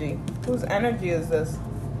 Energy. Whose energy is this?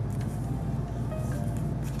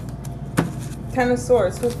 10 of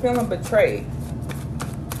Swords. Who's feeling betrayed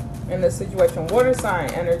in this situation? Water sign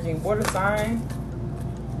energy. Water sign.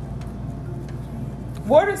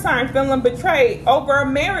 Water sign feeling betrayed over a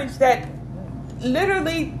marriage that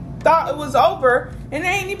literally thought it was over, and it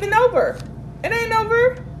ain't even over. It ain't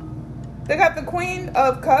over. They got the Queen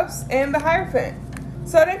of Cups and the Hierophant.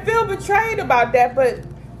 So they feel betrayed about that, but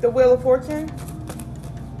the Wheel of Fortune,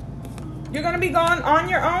 you're going to be going on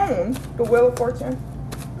your own, the Wheel of Fortune,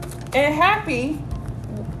 and happy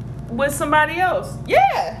with somebody else.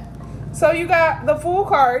 Yeah. So you got the fool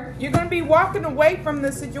card. You're going to be walking away from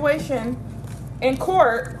this situation in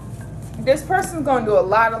court. This person's going to do a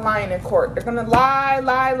lot of lying in court. They're going to lie.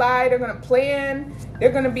 They're going to plan.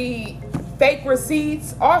 They're going to be fake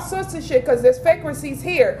receipts, all sorts of shit, because there's fake receipts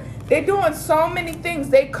here. They're doing so many things.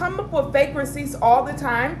 They come up with fake receipts all the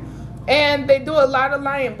time, and they do a lot of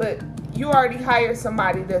lying, but you already hired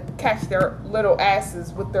somebody to catch their little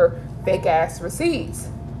asses with their fake ass receipts.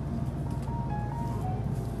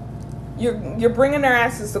 You're bringing their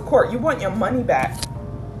asses to court. You want your money back.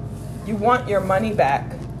 You want your money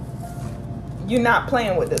back. You're not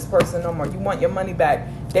playing with this person no more. You want your money back.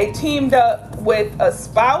 They teamed up with a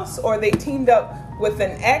spouse, or they teamed up with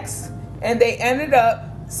an ex, and they ended up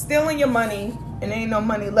stealing your money, and there ain't no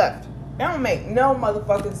money left. That don't make no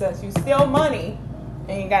motherfucking sense. You steal money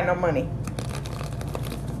and you got no money.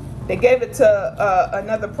 They gave it to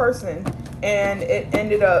another person, and it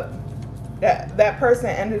ended up that person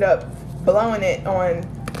ended up blowing it on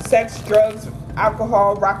sex, drugs,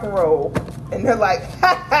 alcohol, rock and roll. And they're like,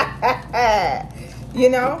 ha, ha, ha, ha. You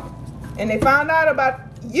know? And they found out about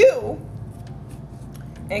you.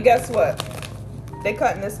 And guess what? They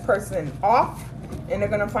cutting this person off, and they're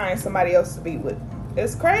going to find somebody else to be with.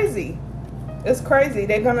 It's crazy. It's crazy.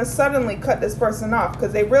 They're going to suddenly cut this person off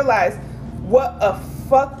because they realize what a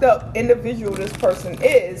fucked up individual this person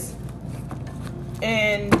is.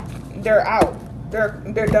 And they're out.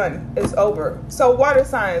 They're done. It's over. So water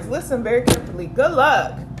signs, listen very carefully. Good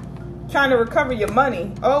luck trying to recover your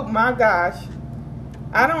money. Oh my gosh.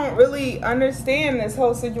 I don't really understand this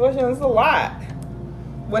whole situation. It's a lot.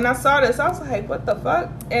 When I saw this, I was like, what the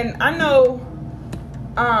fuck? And I know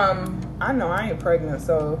I ain't pregnant,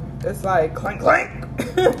 so it's like clink clink.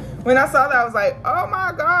 When I saw that, I was like, oh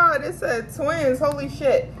my God, it said twins. Holy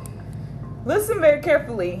shit. Listen very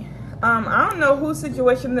carefully. I don't know whose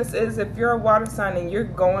situation this is. If you're a water sign and you're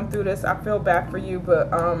going through this, I feel bad for you, but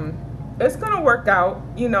it's gonna work out.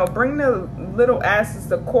 You know, bring the little asses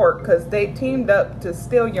to court because they teamed up to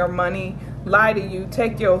steal your money, lie to you,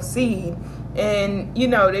 take your seed, and you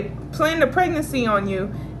know they planned a pregnancy on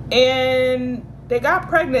you, and they got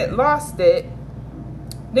pregnant, lost it.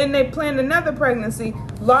 Then they planned another pregnancy,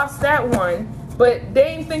 lost that one, but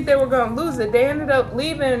they didn't think they were gonna lose it. They ended up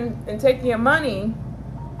leaving and taking your money.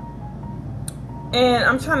 And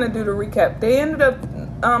I'm trying to do the recap. They ended up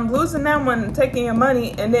losing that one, taking your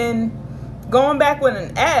money, and then going back with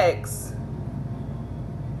an ex.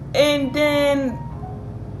 And then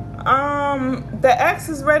the ex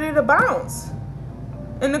is ready to bounce.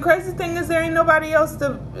 And the crazy thing is there ain't nobody else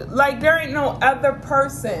to, like, there ain't no other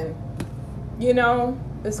person. You know?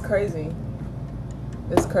 It's crazy.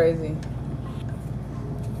 It's crazy.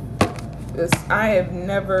 I have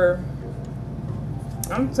never...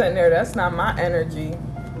 I'm sitting there, that's not my energy.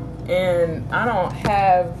 And I don't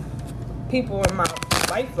have people in my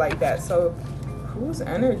life like that. So whose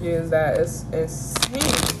energy is that? It's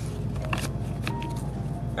insane.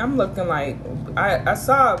 I'm looking like, I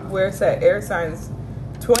saw where it said air signs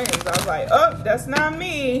twins. I was like, oh, that's not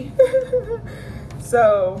me.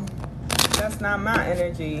 So that's not my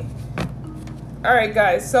energy. All right,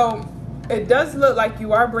 guys. So it does look like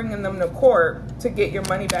you are bringing them to court to get your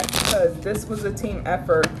money back because this was a team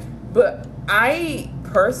effort. But I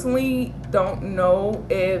personally don't know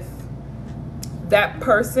if that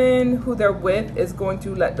person who they're with is going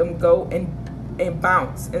to let them go and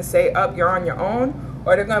bounce and say, up, you're on your own,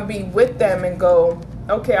 or they're going to be with them and go,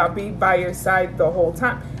 okay, I'll be by your side the whole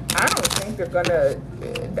time. I don't think they're going to,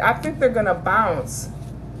 I think they're going to bounce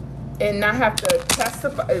and not have to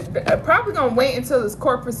testify. Probably going to wait until this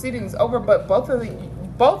court proceedings is over, but both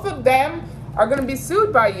of them are going to be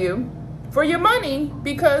sued by you for your money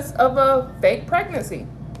because of a fake pregnancy.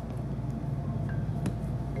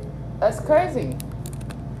 That's crazy.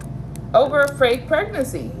 Over a fake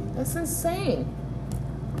pregnancy. That's insane.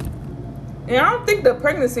 And I don't think the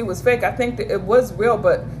pregnancy was fake. I think that it was real,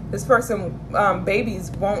 but this person,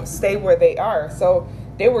 babies won't stay where they are. So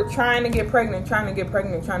they were trying to get pregnant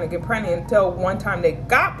until one time they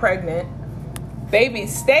got pregnant.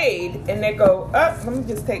 Babies stayed, and they go, let me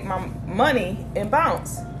just take my money and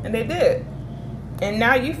bounce. And they did. And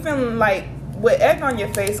now you feeling like with egg on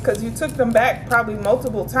your face because you took them back probably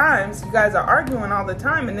multiple times. You guys are arguing all the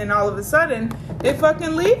time, and then all of a sudden they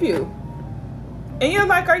fucking leave you. And you're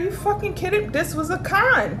like, are you fucking kidding? This was a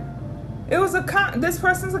con. It was a con. This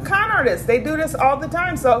person's a con artist. They do this all the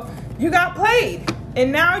time. So you got played.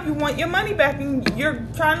 And now you want your money back, and you're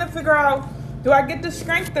trying to figure out, do I get the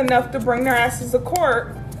strength enough to bring their asses to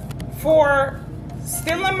court for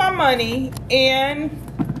stealing my money? And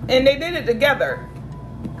they did it together.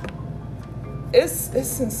 It's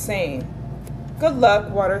insane. Good luck,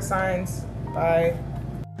 water signs. Bye.